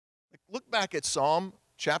look back at Psalm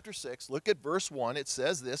chapter 6. Look at verse 1. It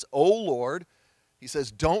says this, "O Lord," he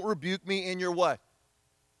says, "don't rebuke me in your what?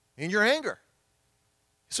 In your anger."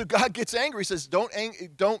 So God gets angry. He says, don't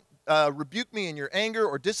rebuke me in your anger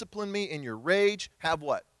or discipline me in your rage. Have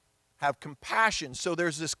what? Have compassion. So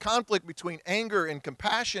there's this conflict between anger and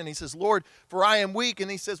compassion. He says, "Lord, for I am weak." And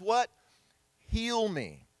he says, what? "Heal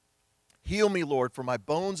me. Heal me, Lord, for my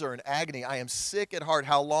bones are in agony. I am sick at heart.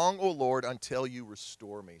 How long, O Lord, until you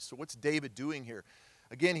restore me?" So what's David doing here?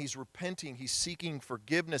 Again, he's repenting. He's seeking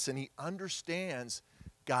forgiveness, and he understands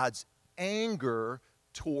God's anger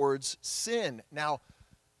towards sin. Now,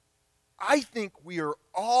 I think we are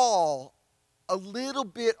all a little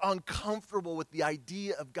bit uncomfortable with the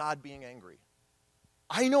idea of God being angry.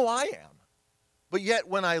 I know I am. But yet,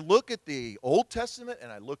 when I look at the Old Testament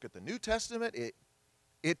and I look at the New Testament,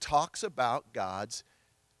 it talks about God's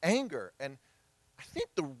anger. And I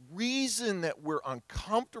think the reason that we're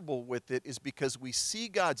uncomfortable with it is because we see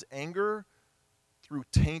God's anger through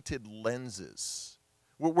tainted lenses.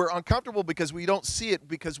 We're uncomfortable because we don't see it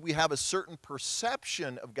because we have a certain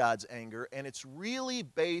perception of God's anger, and it's really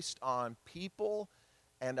based on people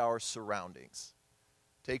and our surroundings.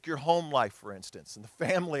 Take your home life, for instance, and the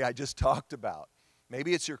family I just talked about.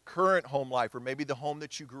 Maybe it's your current home life, or maybe the home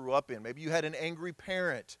that you grew up in. Maybe you had an angry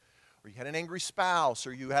parent, or you had an angry spouse,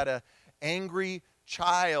 or you had an angry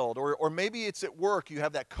child, or maybe it's at work. You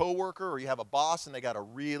have that coworker, or you have a boss, and they got a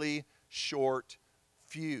really short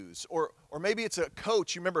fuse. Or maybe it's a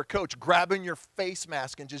coach. You remember a coach grabbing your face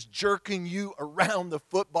mask and just jerking you around the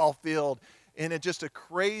football field in just a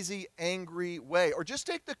crazy, angry way. Or just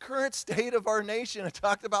take the current state of our nation. I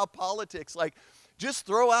talked about politics. Like, just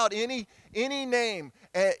throw out any name,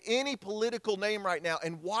 any political name right now,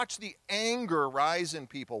 and watch the anger rise in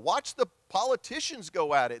people. Watch the politicians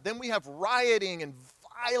go at it. Then we have rioting and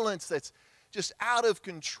violence that's just out of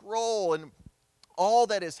control, and all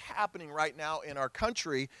that is happening right now in our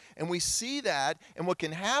country. And we see that, and what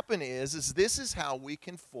can happen is this is how we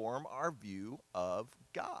can form our view of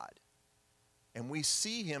God. And we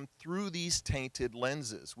see him through these tainted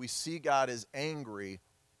lenses. We see God as angry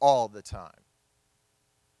all the time.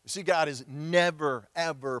 We see God is never,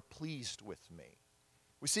 ever pleased with me.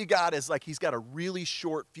 We see God as like he's got a really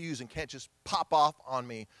short fuse and can't just pop off on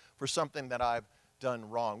me for something that I've done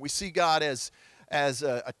wrong. We see God as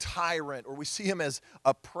a tyrant, or we see him as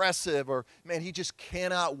oppressive, or, man, he just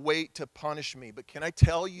cannot wait to punish me. But can I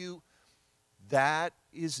tell you, that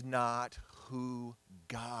is not who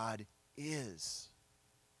God is.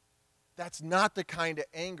 That's not the kind of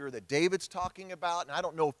anger that David's talking about, and I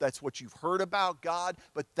don't know if that's what you've heard about God,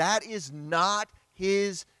 but that is not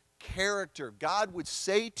his character. God would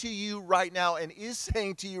say to you right now, and is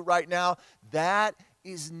saying to you right now, that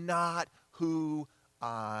is not who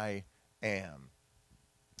I am.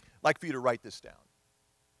 I'd like for you to write this down,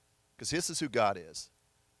 because this is who God is.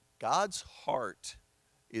 God's heart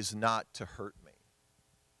is not to hurt me.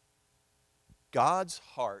 God's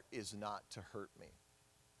heart is not to hurt me.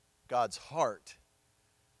 God's heart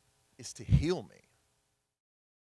is to heal me.